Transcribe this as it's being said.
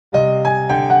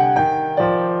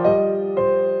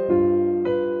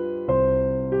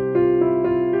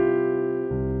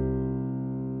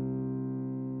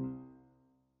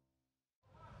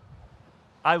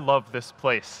I love this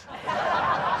place.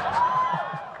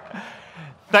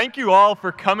 Thank you all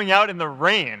for coming out in the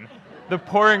rain, the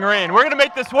pouring rain. We're going to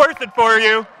make this worth it for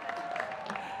you.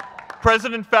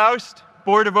 President Faust,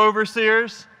 Board of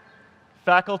Overseers,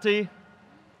 faculty,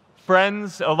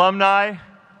 friends, alumni,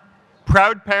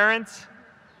 proud parents,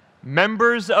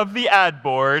 members of the ad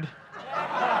board,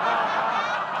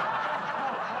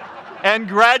 and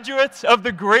graduates of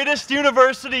the greatest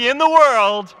university in the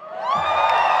world.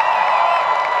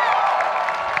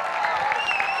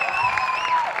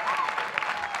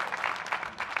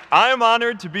 I am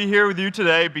honored to be here with you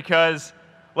today because,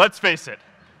 let's face it,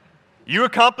 you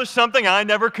accomplished something I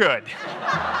never could.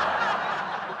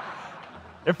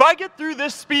 If I get through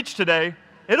this speech today,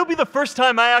 it'll be the first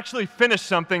time I actually finish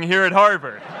something here at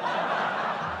Harvard.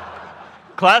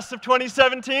 Class of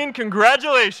 2017,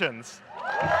 congratulations.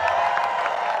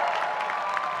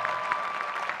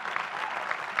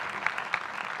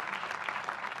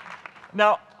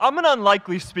 Now, I'm an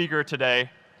unlikely speaker today,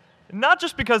 not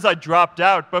just because I dropped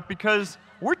out, but because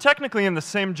we're technically in the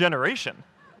same generation.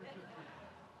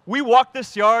 We walked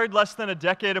this yard less than a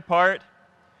decade apart.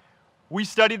 We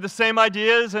studied the same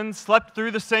ideas and slept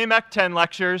through the same Act 10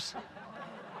 lectures.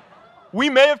 We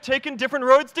may have taken different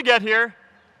roads to get here,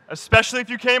 especially if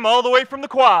you came all the way from the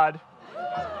Quad.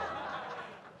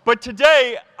 But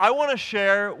today, I want to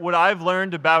share what I've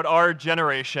learned about our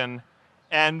generation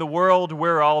and the world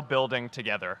we're all building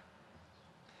together.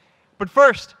 But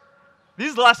first,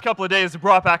 these last couple of days have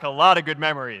brought back a lot of good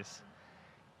memories.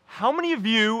 How many of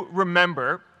you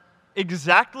remember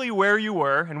exactly where you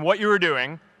were and what you were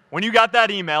doing when you got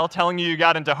that email telling you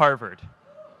got into Harvard?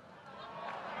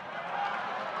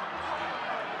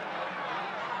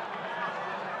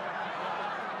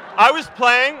 I was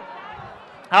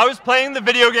playing the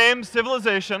video game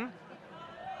Civilization,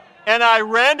 and I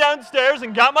ran downstairs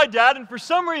and got my dad, and for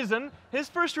some reason, his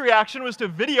first reaction was to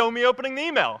video me opening the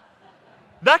email.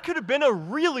 That could have been a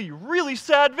really, really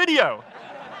sad video.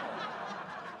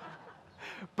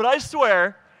 But I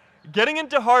swear, getting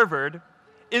into Harvard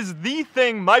is the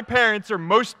thing my parents are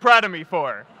most proud of me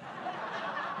for.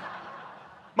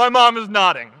 My mom is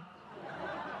nodding.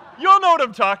 You all know what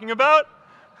I'm talking about.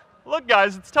 Look,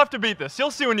 guys, it's tough to beat this. You'll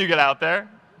see when you get out there.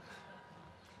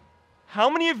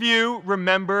 How many of you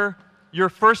remember your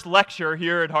first lecture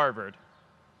here at Harvard?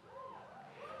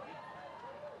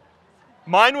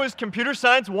 Mine was Computer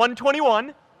Science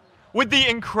 121 with the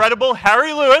incredible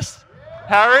Harry Lewis.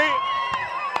 Harry.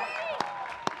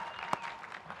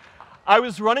 I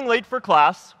was running late for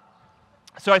class,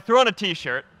 so I threw on a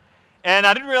t-shirt, and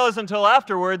I didn't realize until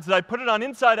afterwards that I put it on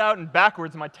inside out and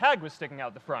backwards, and my tag was sticking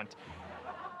out the front.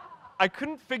 I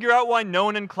couldn't figure out why no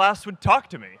one in class would talk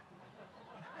to me.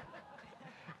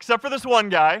 Except for this one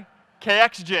guy,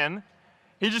 KX Jin.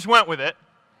 He just went with it.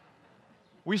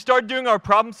 We started doing our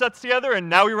problem sets together, and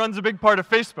now he runs a big part of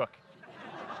Facebook.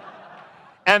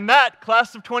 And that,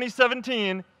 class of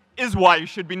 2017, is why you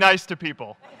should be nice to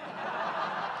people.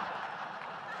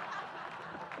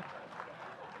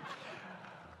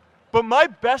 But my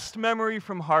best memory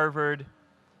from Harvard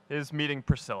is meeting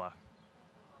Priscilla.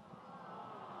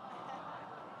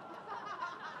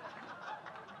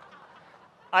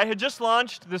 I had just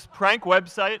launched this prank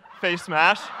website,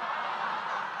 FaceMash,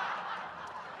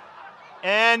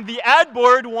 and the ad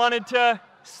board wanted to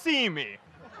see me.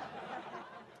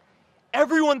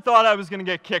 Everyone thought I was going to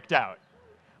get kicked out.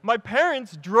 My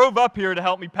parents drove up here to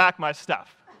help me pack my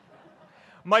stuff.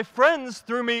 My friends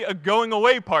threw me a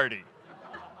going-away party.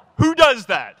 Who does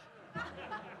that?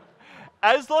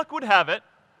 As luck would have it,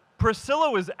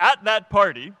 Priscilla was at that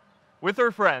party with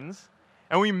her friends,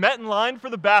 and we met in line for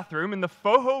the bathroom in the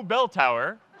Foho Bell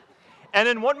Tower, and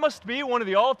in what must be one of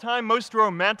the all-time most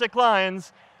romantic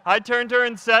lines, I turned to her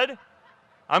and said,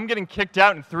 "I'm getting kicked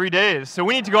out in 3 days, so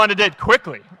we need to go on a date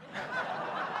quickly."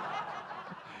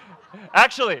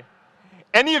 Actually,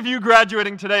 any of you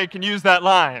graduating today can use that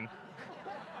line.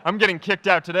 "I'm getting kicked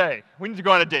out today. We need to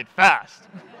go on a date fast."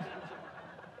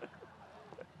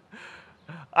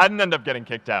 I didn't end up getting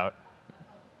kicked out.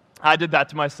 I did that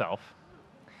to myself.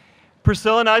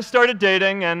 Priscilla and I started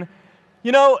dating, and,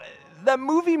 you know, that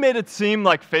movie made it seem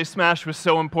like FaceMash was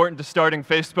so important to starting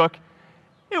Facebook.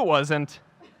 It wasn't.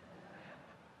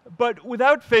 But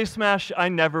without FaceMash, I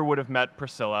never would have met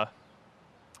Priscilla.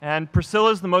 And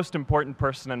Priscilla's the most important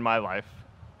person in my life.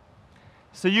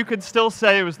 So you could still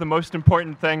say it was the most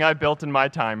important thing I built in my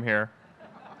time here.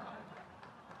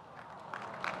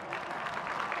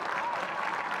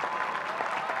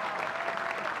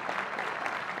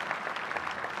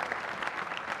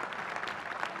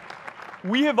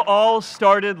 We have all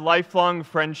started lifelong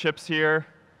friendships here,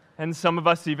 and some of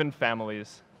us even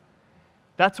families.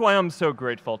 That's why I'm so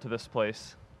grateful to this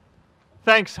place.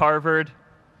 Thanks, Harvard.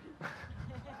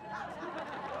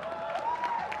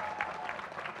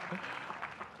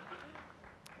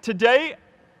 Today,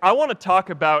 I want to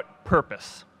talk about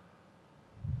purpose.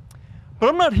 But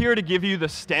I'm not here to give you the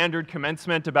standard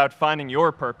commencement about finding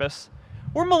your purpose.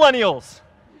 We're millennials.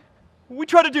 We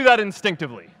try to do that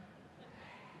instinctively.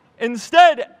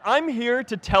 Instead, I'm here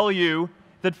to tell you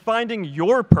that finding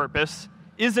your purpose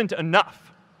isn't enough.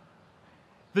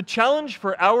 The challenge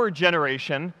for our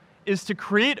generation is to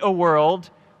create a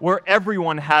world where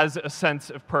everyone has a sense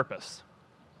of purpose.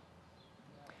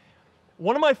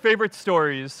 One of my favorite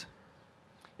stories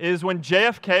is when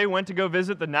JFK went to go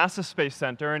visit the NASA Space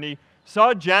Center, and he saw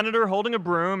a janitor holding a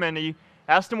broom, and he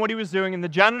asked him what he was doing, and the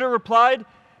janitor replied,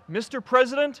 "Mr.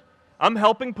 President, I'm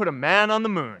helping put a man on the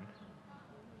moon."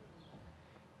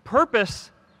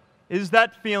 Purpose is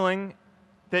that feeling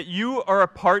that you are a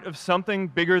part of something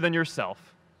bigger than yourself,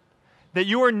 that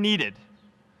you are needed,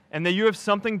 and that you have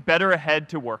something better ahead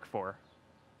to work for.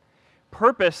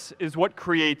 Purpose is what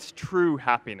creates true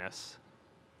happiness.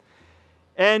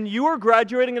 And you are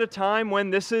graduating at a time when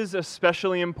this is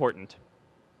especially important.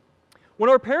 When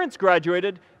our parents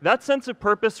graduated, that sense of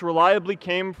purpose reliably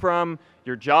came from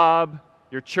your job,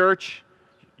 your church,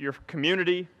 your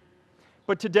community.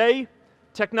 But today,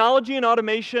 technology and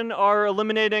automation are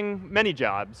eliminating many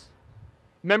jobs.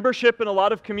 Membership in a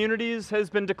lot of communities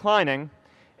has been declining,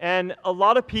 and a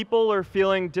lot of people are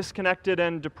feeling disconnected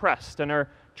and depressed and are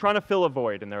trying to fill a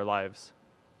void in their lives.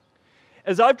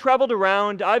 As I've traveled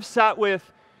around, I've sat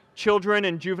with children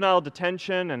in juvenile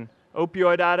detention and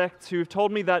opioid addicts who've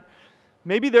told me that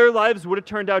maybe their lives would have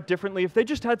turned out differently if they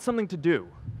just had something to do,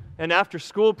 an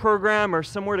after-school program or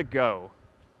somewhere to go.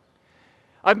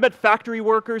 I've met factory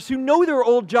workers who know their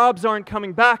old jobs aren't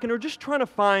coming back and are just trying to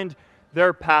find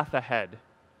their path ahead.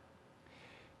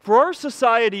 For our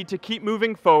society to keep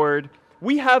moving forward,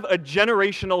 we have a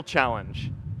generational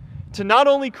challenge to not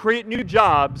only create new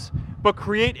jobs, but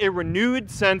create a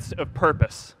renewed sense of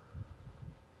purpose.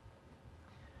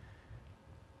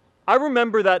 I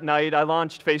remember that night I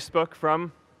launched Facebook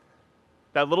from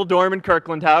that little dorm in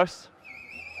Kirkland House.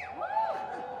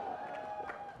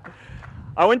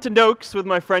 I went to Noakes with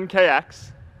my friend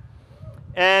KX,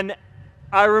 and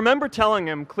I remember telling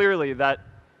him clearly that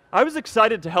I was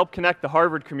excited to help connect the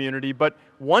Harvard community, but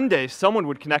one day someone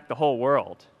would connect the whole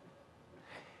world.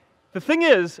 The thing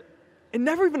is, it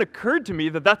never even occurred to me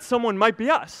that that someone might be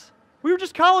us. We were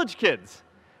just college kids.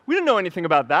 We didn't know anything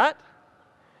about that.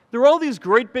 There were all these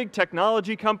great big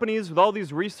technology companies with all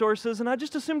these resources, and I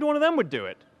just assumed one of them would do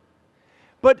it.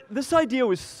 But this idea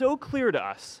was so clear to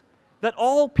us that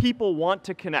all people want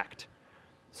to connect.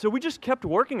 So we just kept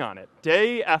working on it,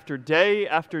 day after day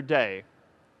after day.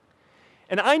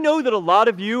 And I know that a lot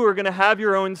of you are going to have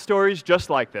your own stories just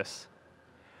like this.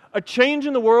 A change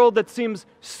in the world that seems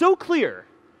so clear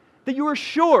that you are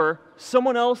sure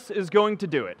someone else is going to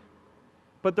do it.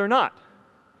 But they're not.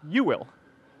 You will.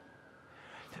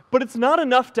 But it's not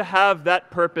enough to have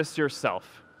that purpose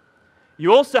yourself.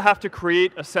 You also have to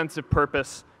create a sense of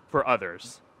purpose for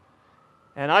others.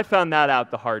 And I found that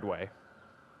out the hard way.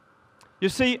 You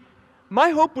see, my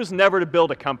hope was never to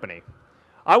build a company.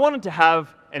 I wanted to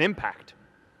have an impact.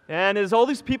 And as all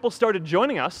these people started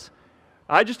joining us,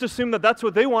 I just assumed that that's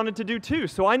what they wanted to do too.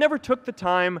 So I never took the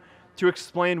time to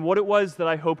explain what it was that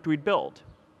I hoped we'd build.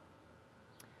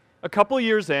 A couple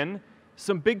years in,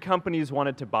 some big companies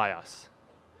wanted to buy us.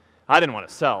 I didn't want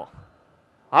to sell.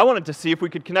 I wanted to see if we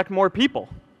could connect more people.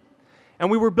 And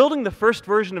we were building the first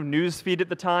version of Newsfeed at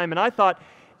the time, and I thought,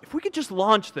 if we could just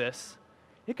launch this,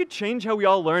 it could change how we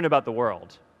all learn about the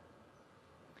world.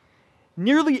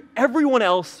 Nearly everyone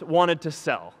else wanted to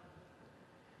sell.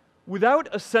 Without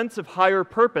a sense of higher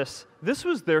purpose, this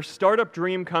was their startup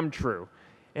dream come true,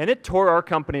 and it tore our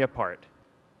company apart.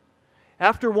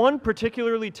 After one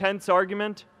particularly tense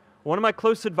argument, one of my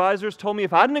close advisors told me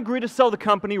if I didn't agree to sell the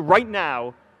company right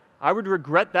now, I would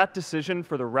regret that decision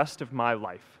for the rest of my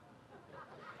life.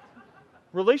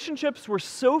 Relationships were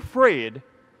so frayed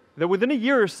that within a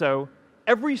year or so,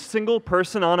 every single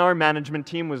person on our management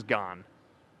team was gone.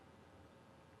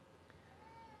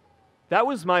 That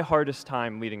was my hardest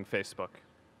time leading Facebook.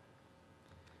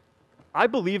 I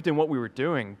believed in what we were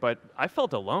doing, but I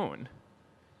felt alone.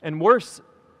 And worse,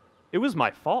 it was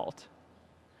my fault.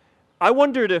 I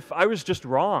wondered if I was just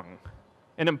wrong,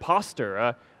 an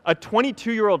imposter, a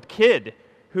 22-year-old kid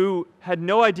who had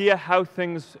no idea how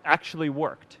things actually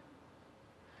worked.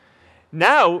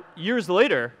 Now, years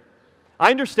later,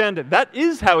 I understand that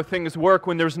is how things work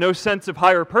when there's no sense of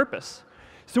higher purpose.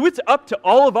 So it's up to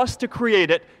all of us to create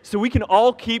it so we can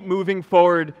all keep moving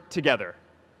forward together.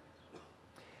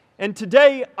 And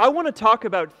today, I want to talk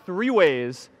about 3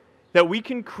 ways that we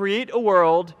can create a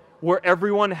world where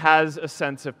everyone has a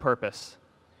sense of purpose.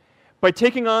 By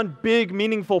taking on big,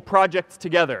 meaningful projects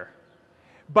together.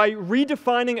 By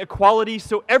redefining equality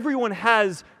so everyone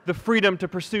has the freedom to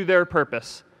pursue their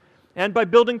purpose. And by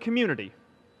building community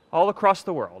all across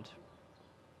the world.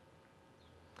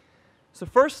 So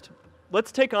first,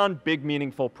 let's take on big,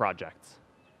 meaningful projects.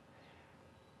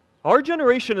 Our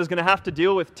generation is going to have to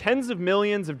deal with tens of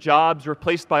millions of jobs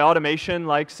replaced by automation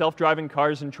like self-driving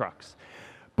cars and trucks.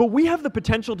 But we have the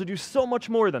potential to do so much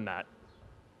more than that.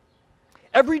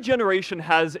 Every generation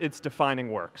has its defining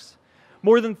works.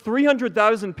 More than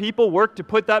 300,000 people worked to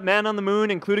put that man on the moon,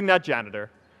 including that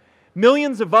janitor.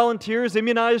 Millions of volunteers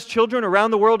immunized children around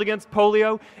the world against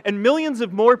polio, and millions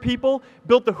of more people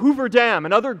built the Hoover Dam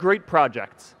and other great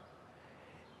projects.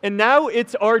 And now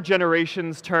it's our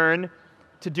generation's turn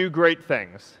to do great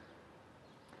things.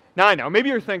 Now I know, maybe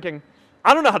you're thinking,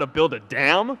 I don't know how to build a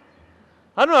dam.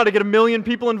 I don't know how to get 1 million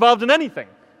people involved in anything.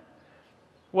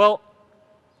 Well,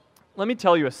 let me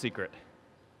tell you a secret.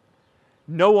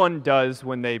 No one does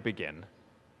when they begin.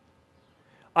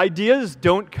 Ideas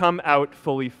don't come out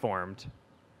fully formed.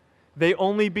 They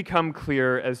only become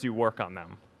clear as you work on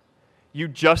them. You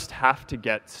just have to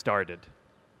get started.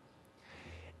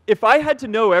 If I had to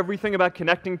know everything about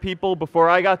connecting people before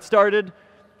I got started,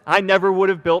 I never would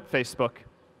have built Facebook.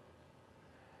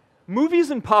 Movies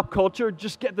and pop culture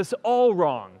just get this all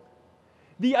wrong.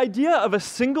 The idea of a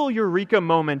single eureka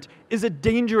moment is a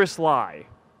dangerous lie.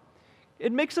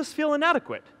 It makes us feel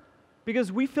inadequate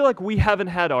because we feel like we haven't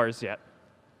had ours yet.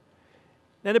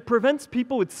 And it prevents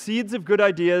people with seeds of good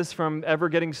ideas from ever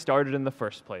getting started in the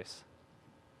first place.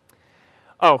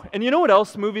 Oh, and you know what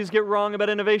else movies get wrong about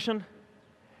innovation?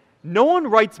 No one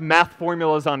writes math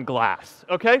formulas on glass,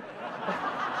 okay?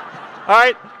 All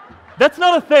right? That's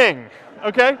not a thing,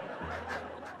 okay?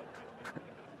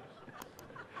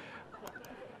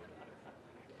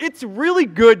 It's really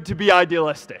good to be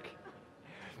idealistic,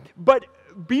 but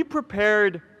be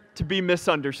prepared to be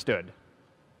misunderstood.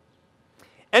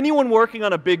 Anyone working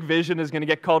on a big vision is going to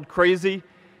get called crazy,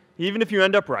 even if you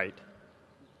end up right.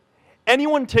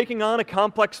 Anyone taking on a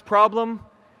complex problem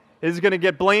is going to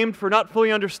get blamed for not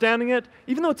fully understanding it,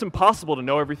 even though it's impossible to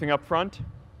know everything up front.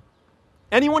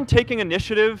 Anyone taking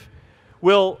initiative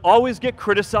will always get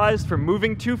criticized for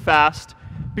moving too fast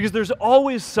because there's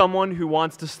always someone who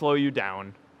wants to slow you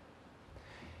down.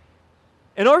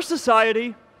 In our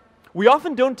society, we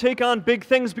often don't take on big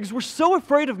things because we're so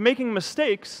afraid of making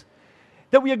mistakes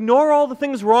that we ignore all the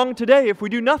things wrong today if we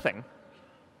do nothing.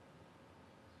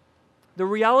 The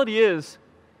reality is,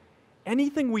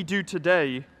 anything we do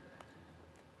today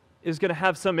is going to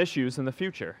have some issues in the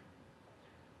future.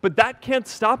 But that can't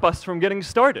stop us from getting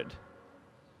started.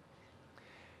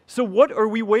 So what are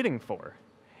we waiting for?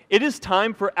 It is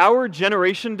time for our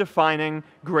generation-defining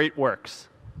great works.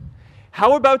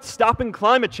 How about stopping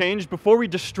climate change before we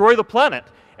destroy the planet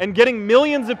and getting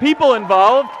millions of people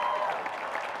involved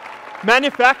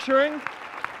manufacturing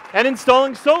and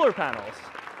installing solar panels?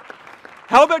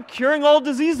 How about curing all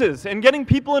diseases and getting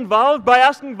people involved by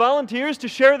asking volunteers to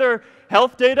share their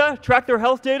health data, track their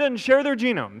health data, and share their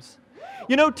genomes?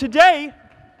 You know, today,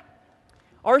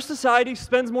 our society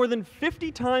spends more than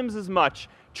 50 times as much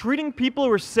treating people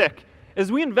who are sick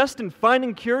as we invest in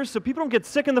finding cures so people don't get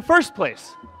sick in the first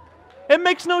place. It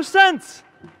makes no sense.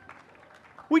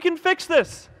 We can fix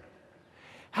this.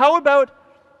 How about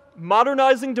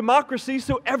modernizing democracy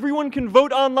so everyone can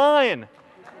vote online?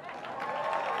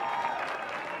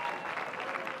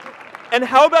 And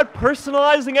how about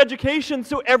personalizing education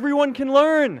so everyone can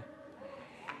learn?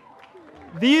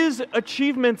 These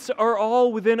achievements are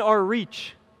all within our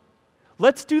reach.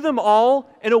 Let's do them all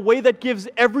in a way that gives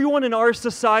everyone in our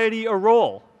society a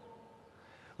role.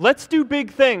 Let's do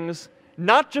big things,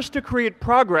 not just to create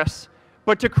progress,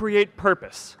 but to create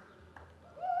purpose.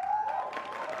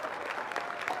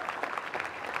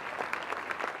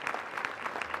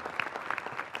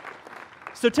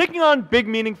 So taking on big,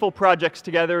 meaningful projects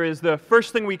together is the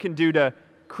first thing we can do to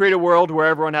create a world where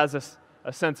everyone has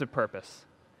a sense of purpose.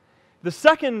 The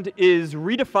second is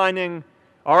redefining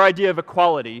our idea of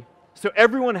equality so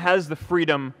everyone has the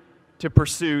freedom to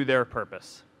pursue their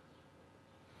purpose.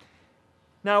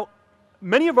 Now,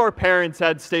 many of our parents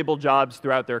had stable jobs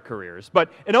throughout their careers,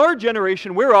 but in our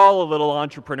generation, we're all a little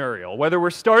entrepreneurial, whether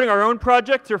we're starting our own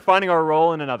projects or finding our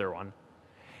role in another one.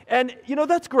 And, you know,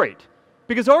 that's great,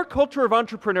 because our culture of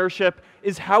entrepreneurship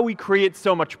is how we create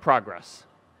so much progress.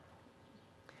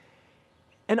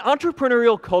 An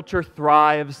entrepreneurial culture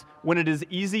thrives when it is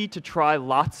easy to try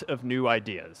lots of new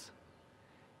ideas.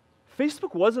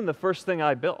 Facebook wasn't the first thing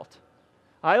I built.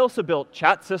 I also built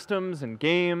chat systems and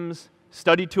games,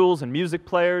 study tools and music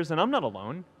players, and I'm not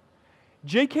alone.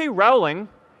 J.K. Rowling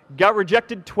got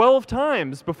rejected 12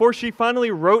 times before she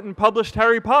finally wrote and published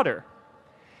Harry Potter.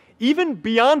 Even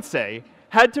Beyoncé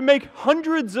had to make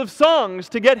hundreds of songs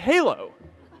to get Halo.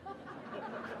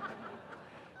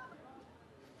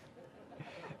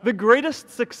 The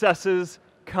greatest successes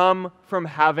come from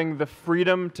having the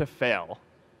freedom to fail.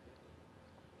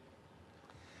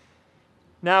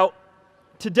 Now,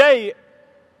 today,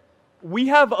 we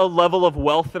have a level of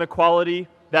wealth inequality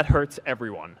that hurts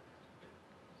everyone.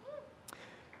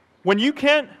 When you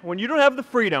don't have the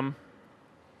freedom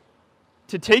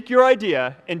to take your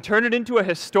idea and turn it into a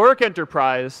historic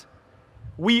enterprise,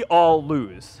 we all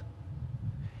lose.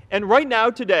 And right now,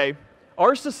 today,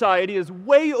 our society is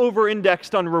way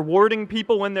over-indexed on rewarding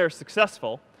people when they're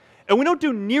successful, and we don't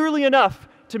do nearly enough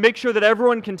to make sure that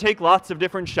everyone can take lots of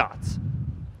different shots.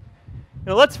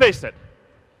 Now, let's face it,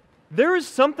 there is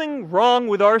something wrong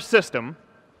with our system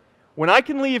when I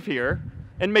can leave here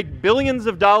and make billions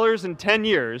of dollars in 10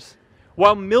 years,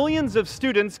 while millions of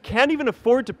students can't even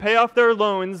afford to pay off their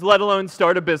loans, let alone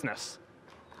start a business.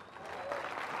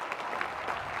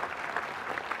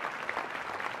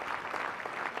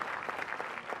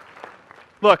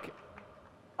 Look,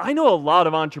 I know a lot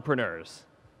of entrepreneurs,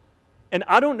 and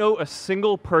I don't know a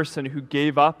single person who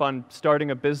gave up on starting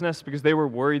a business because they were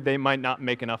worried they might not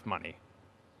make enough money.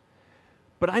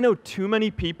 But I know too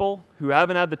many people who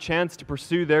haven't had the chance to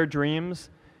pursue their dreams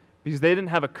because they didn't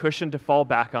have a cushion to fall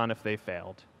back on if they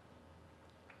failed.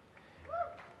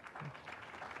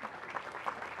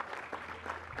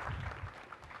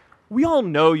 We all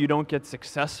know you don't get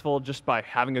successful just by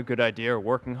having a good idea or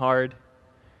working hard.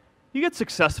 You get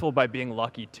successful by being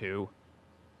lucky too.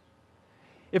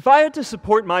 If I had to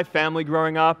support my family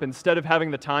growing up instead of having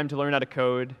the time to learn how to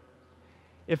code,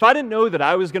 if I didn't know that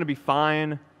I was going to be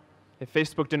fine if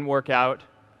Facebook didn't work out,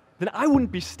 then I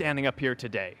wouldn't be standing up here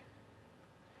today.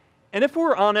 And if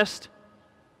we're honest,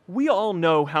 we all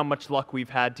know how much luck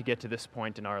we've had to get to this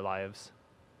point in our lives.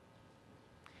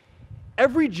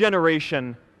 Every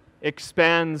generation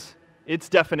expands its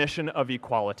definition of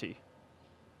equality.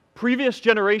 Previous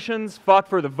generations fought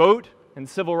for the vote and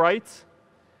civil rights.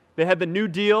 They had the New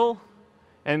Deal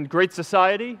and Great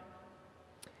Society.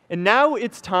 And now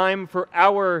it's time for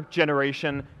our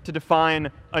generation to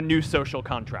define a new social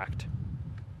contract.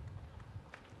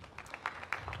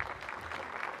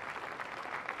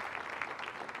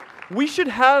 We should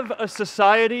have a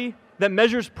society that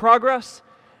measures progress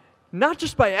not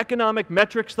just by economic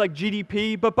metrics like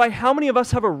GDP, but by how many of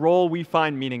us have a role we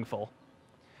find meaningful.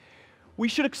 We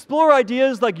should explore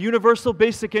ideas like universal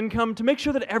basic income to make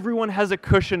sure that everyone has a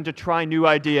cushion to try new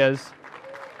ideas.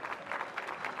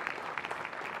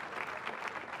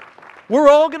 We're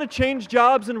all going to change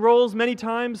jobs and roles many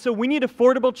times, so we need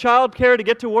affordable childcare to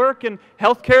get to work and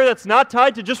healthcare that's not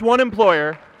tied to just one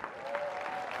employer.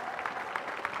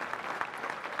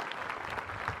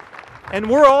 And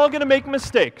we're all going to make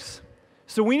mistakes.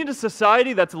 So we need a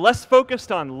society that's less focused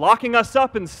on locking us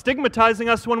up and stigmatizing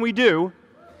us when we do.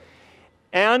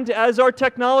 And as our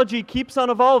technology keeps on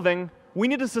evolving, we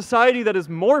need a society that is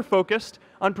more focused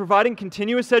on providing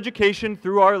continuous education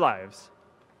through our lives.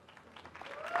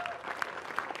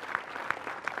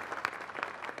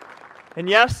 And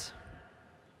yes,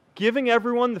 giving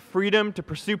everyone the freedom to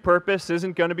pursue purpose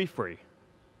isn't going to be free.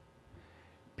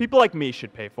 People like me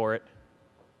should pay for it.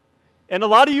 And a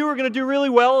lot of you are going to do really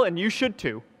well, and you should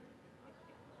too.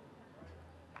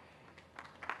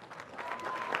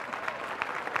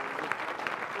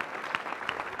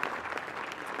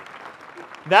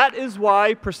 That is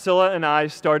why Priscilla and I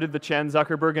started the Chan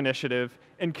Zuckerberg Initiative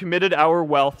and committed our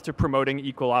wealth to promoting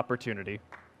equal opportunity.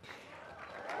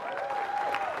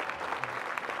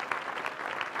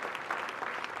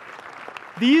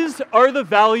 These are the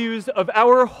values of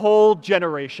our whole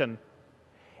generation.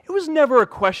 It was never a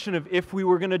question of if we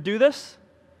were going to do this.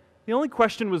 The only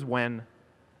question was when.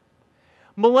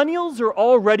 Millennials are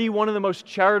already one of the most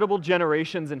charitable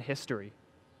generations in history.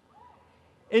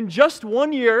 In just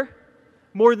 1 year,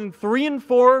 more than 3 in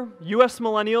 4 US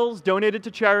millennials donated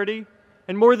to charity,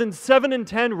 and more than 7 in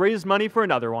 10 raised money for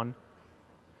another one.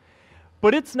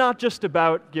 But it's not just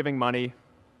about giving money.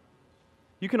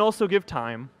 You can also give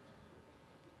time.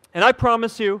 And I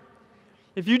promise you,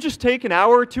 if you just take an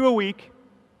hour or two a week,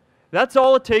 that's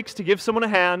all it takes to give someone a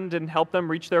hand and help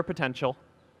them reach their potential.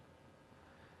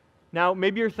 Now,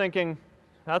 maybe you're thinking,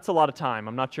 that's a lot of time.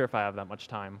 I'm not sure if I have that much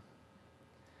time.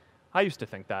 I used to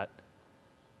think that.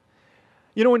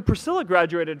 You know, when Priscilla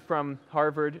graduated from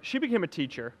Harvard, she became a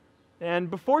teacher. And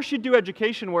before she'd do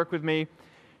education work with me,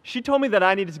 she told me that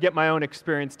I needed to get my own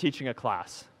experience teaching a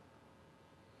class.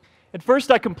 At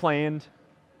first I complained.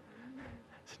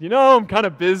 I said, I'm kind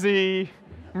of busy.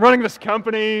 I'm running this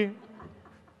company.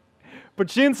 But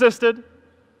she insisted.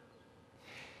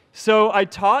 So I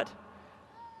taught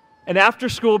an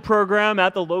after-school program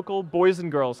at the local Boys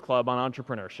and Girls Club on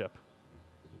entrepreneurship.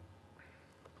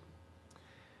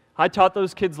 I taught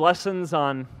those kids lessons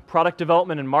on product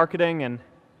development and marketing, and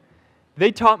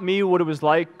they taught me what it was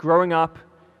like growing up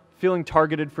feeling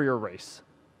targeted for your race,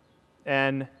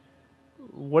 and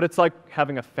what it's like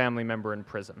having a family member in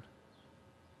prison.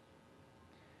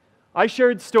 I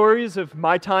shared stories of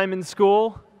my time in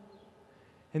school,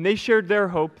 and they shared their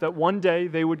hope that one day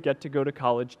they would get to go to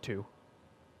college too.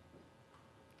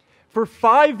 For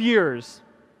 5 years,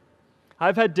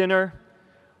 I've had dinner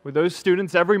with those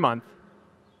students every month.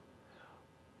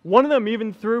 One of them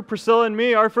even threw Priscilla and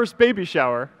me our first baby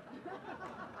shower.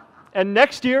 And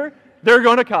next year, they're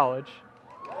going to college.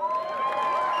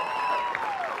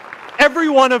 Every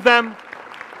one of them,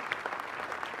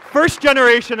 first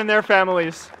generation in their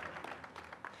families.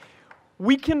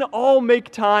 We can all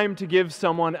make time to give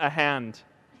someone a hand.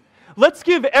 Let's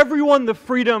give everyone the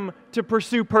freedom to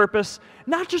pursue purpose,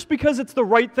 not just because it's the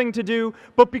right thing to do,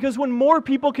 but because when more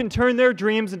people can turn their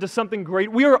dreams into something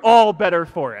great, we are all better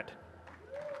for it.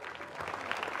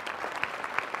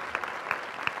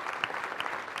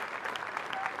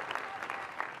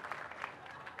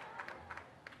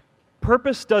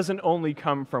 Purpose doesn't only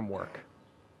come from work.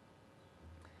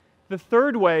 The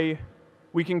third way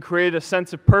we can create a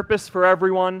sense of purpose for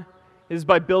everyone is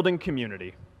by building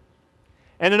community.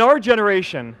 And in our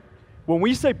generation, when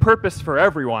we say purpose for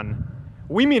everyone,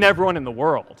 we mean everyone in the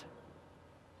world.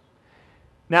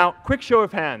 Now, quick show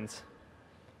of hands.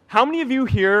 How many of you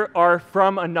here are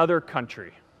from another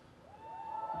country?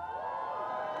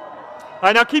 All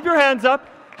right, now keep your hands up.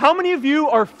 How many of you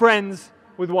are friends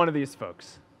with one of these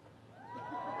folks?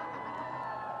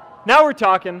 Now we're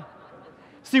talking.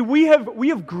 See, we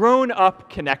have grown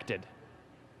up connected.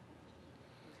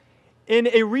 In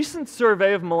a recent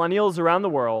survey of millennials around the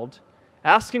world,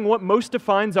 asking what most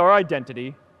defines our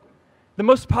identity, the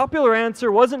most popular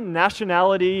answer wasn't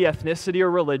nationality, ethnicity,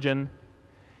 or religion.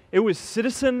 It was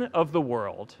citizen of the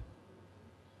world.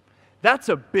 That's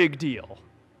a big deal.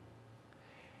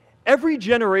 Every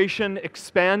generation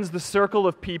expands the circle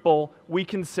of people we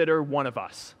consider one of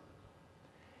us.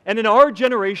 And in our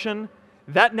generation,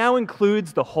 that now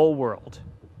includes the whole world.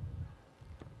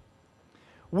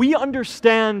 We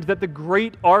understand that the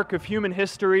great arc of human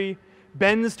history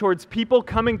bends towards people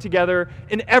coming together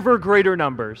in ever greater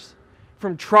numbers,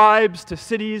 from tribes to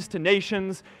cities to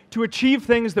nations, to achieve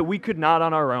things that we could not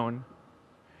on our own.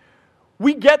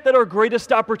 We get that our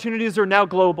greatest opportunities are now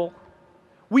global.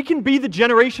 We can be the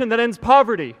generation that ends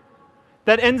poverty,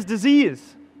 that ends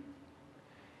disease.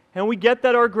 And we get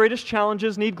that our greatest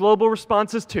challenges need global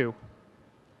responses too.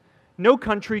 No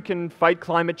country can fight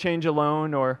climate change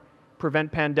alone or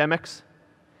prevent pandemics.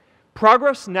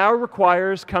 Progress now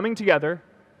requires coming together,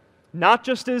 not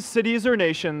just as cities or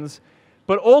nations,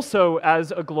 but also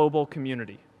as a global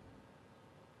community.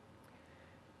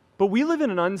 But we live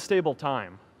in an unstable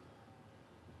time.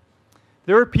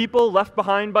 There are people left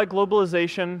behind by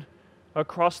globalization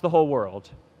across the whole world.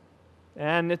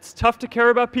 And it's tough to care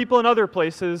about people in other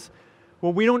places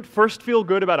when we don't first feel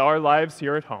good about our lives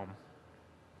here at home.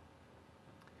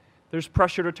 There's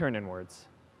pressure to turn inwards.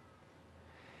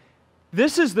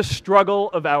 This is the struggle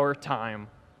of our time.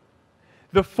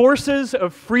 The forces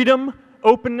of freedom,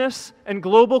 openness, and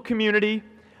global community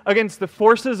against the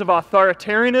forces of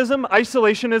authoritarianism,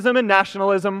 isolationism, and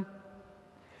nationalism.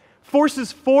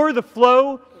 Forces for the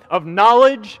flow of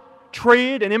knowledge,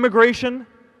 trade, and immigration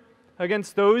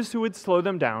against those who would slow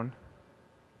them down.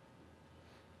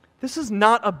 This is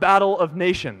not a battle of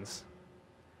nations.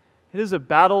 It is a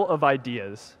battle of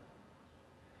ideas.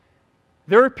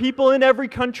 There are people in every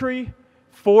country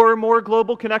for more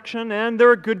global connection, and there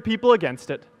are good people against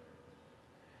it.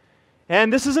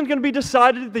 And this isn't going to be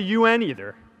decided at the UN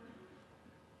either.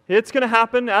 It's going to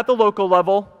happen at the local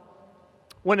level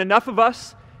when enough of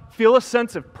us feel a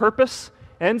sense of purpose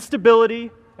and stability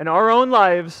in our own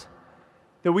lives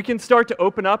that we can start to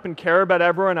open up and care about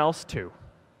everyone else too.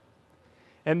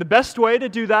 And the best way to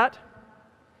do that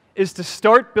is to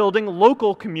start building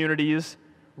local communities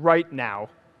right now.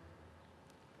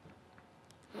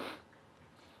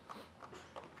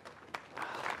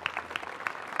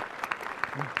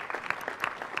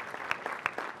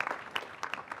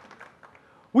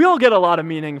 We all get a lot of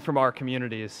meaning from our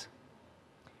communities.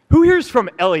 Who here's from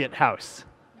Elliott House?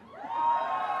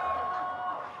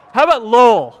 How about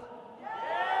Lowell?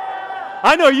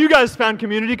 I know you guys found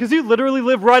community because you literally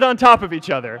live right on top of each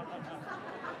other.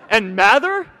 And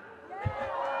Mather?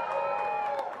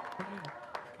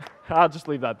 I'll just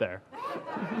leave that there.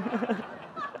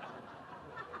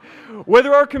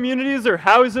 Whether our communities are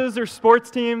houses or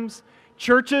sports teams,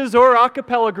 churches or a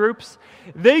cappella groups,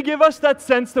 they give us that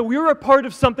sense that we are a part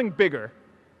of something bigger,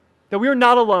 that we are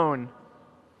not alone.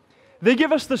 They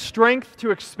give us the strength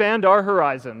to expand our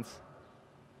horizons.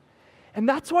 And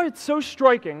that's why it's so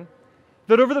striking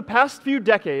that over the past few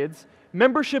decades,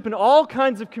 membership in all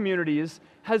kinds of communities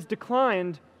has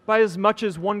declined by as much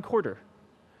as 1/4.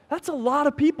 That's a lot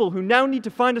of people who now need to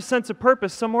find a sense of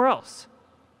purpose somewhere else.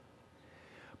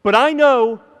 But I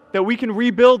know that we can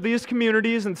rebuild these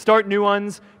communities and start new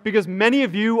ones because many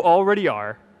of you already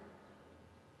are.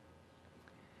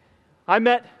 I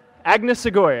met Agnes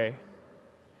Agoye,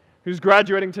 who's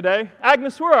graduating today.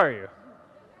 Agnes, where are you?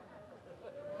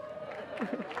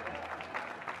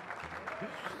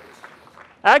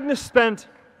 Agnes spent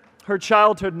her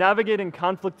childhood navigating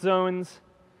conflict zones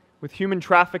with human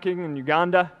trafficking in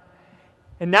Uganda,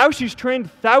 and now she's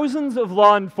trained thousands of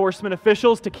law enforcement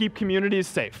officials to keep communities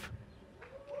safe.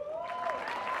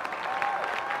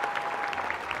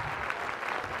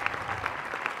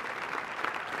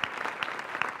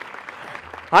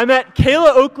 I met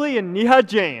Kayla Oakley and Neha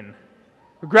Jain,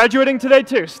 who are graduating today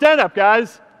too. Stand up,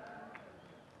 guys.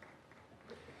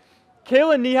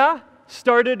 Kayla and Neha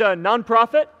started a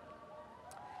nonprofit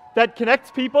that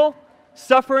connects people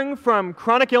suffering from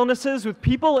chronic illnesses with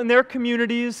people in their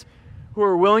communities who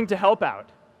are willing to help out.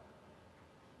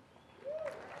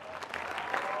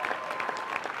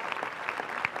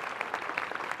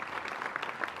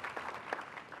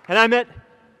 And I met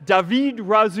David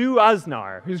Razu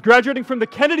Aznar, who's graduating from the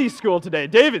Kennedy School today.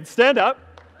 David, stand up.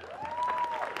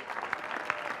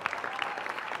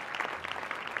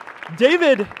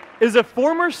 David is a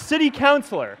former city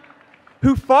councilor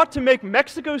who fought to make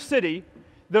Mexico City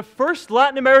the first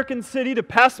Latin American city to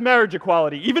pass marriage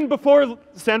equality, even before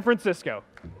San Francisco.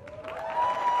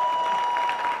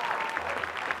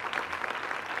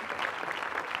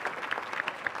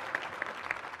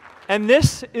 And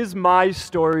this is my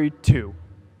story too.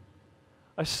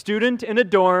 A student in a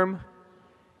dorm,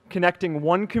 connecting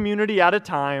one community at a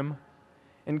time,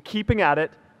 and keeping at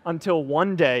it until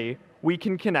one day we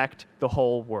can connect the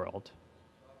whole world.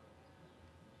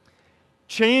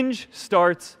 Change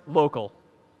starts local.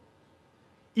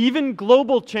 Even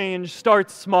global change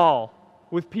starts small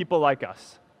with people like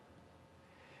us.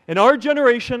 In our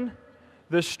generation,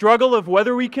 the struggle of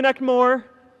whether we connect more,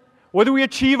 whether we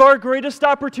achieve our greatest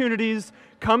opportunities,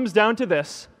 comes down to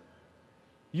this: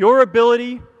 your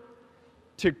ability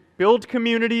to build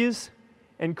communities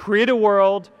and create a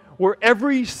world where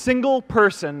every single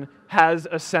person has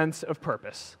a sense of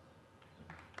purpose.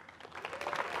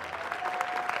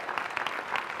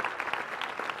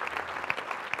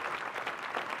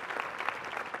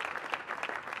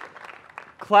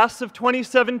 Class of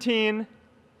 2017,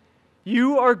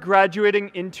 you are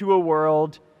graduating into a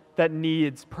world that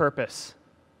needs purpose.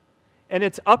 And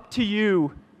it's up to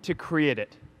you to create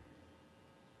it.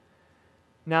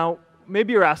 Now,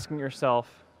 maybe you're asking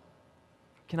yourself,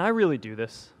 can I really do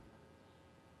this?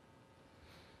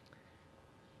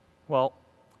 Well,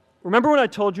 remember when I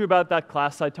told you about that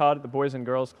class I taught at the Boys and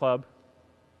Girls Club?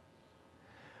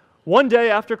 One day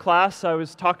after class, I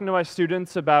was talking to my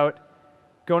students about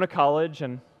going to college,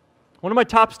 and one of my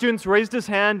top students raised his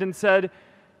hand and said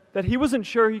that he wasn't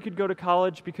sure he could go to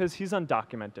college because he's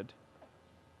undocumented.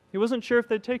 He wasn't sure if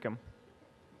they'd take him.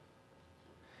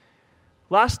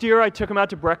 Last year, I took him out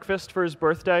to breakfast for his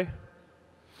birthday,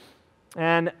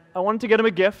 and I wanted to get him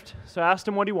a gift, so I asked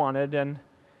him what he wanted, and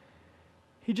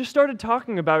he just started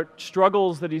talking about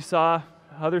struggles that he saw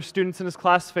other students in his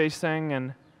class facing,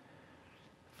 and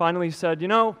finally said,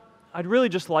 I'd really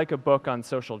just like a book on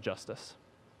social justice.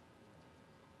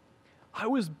 I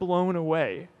was blown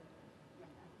away.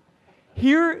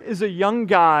 Here is a young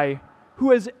guy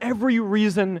who has every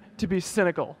reason to be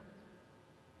cynical.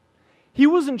 He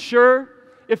wasn't sure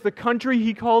if the country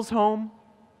he calls home,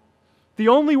 the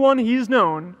only one he's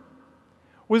known,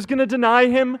 was going to deny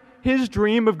him his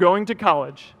dream of going to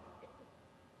college.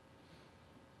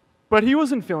 But he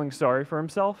wasn't feeling sorry for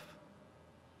himself.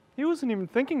 He wasn't even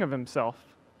thinking of himself.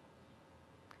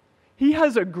 He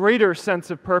has a greater sense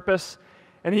of purpose,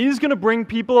 and he's going to bring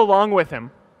people along with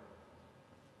him.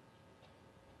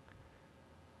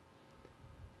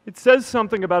 It says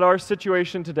something about our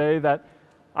situation today that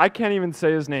I can't even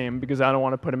say his name because I don't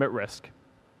want to put him at risk.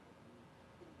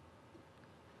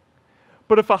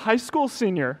 But if a high school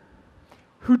senior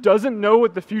who doesn't know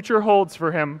what the future holds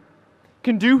for him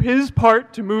can do his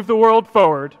part to move the world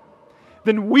forward,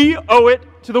 then we owe it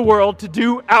to the world to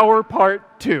do our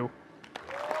part too.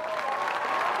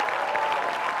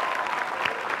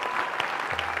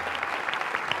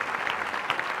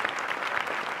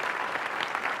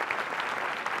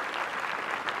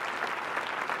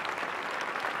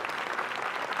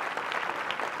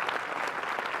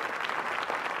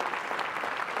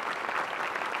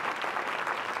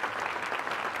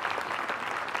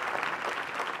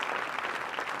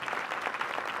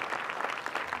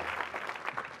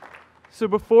 So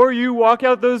before you walk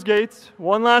out those gates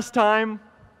one last time,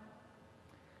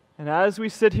 and as we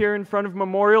sit here in front of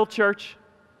Memorial Church,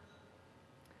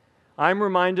 I'm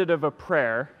reminded of a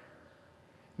prayer,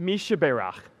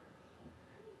 Mishaberach,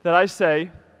 that I say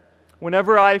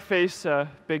whenever I face a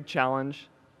big challenge,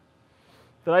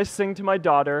 that I sing to my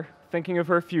daughter, thinking of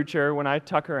her future when I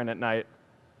tuck her in at night.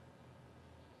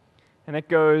 And it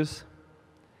goes,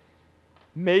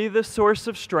 "May the source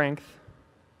of strength,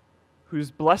 who's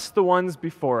blessed the ones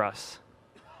before us,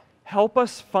 help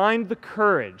us find the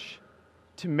courage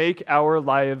to make our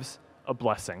lives a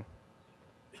blessing."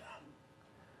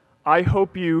 I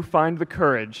hope you find the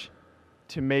courage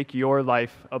to make your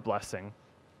life a blessing.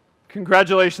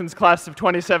 Congratulations, class of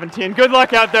 2017. Good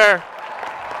luck out there.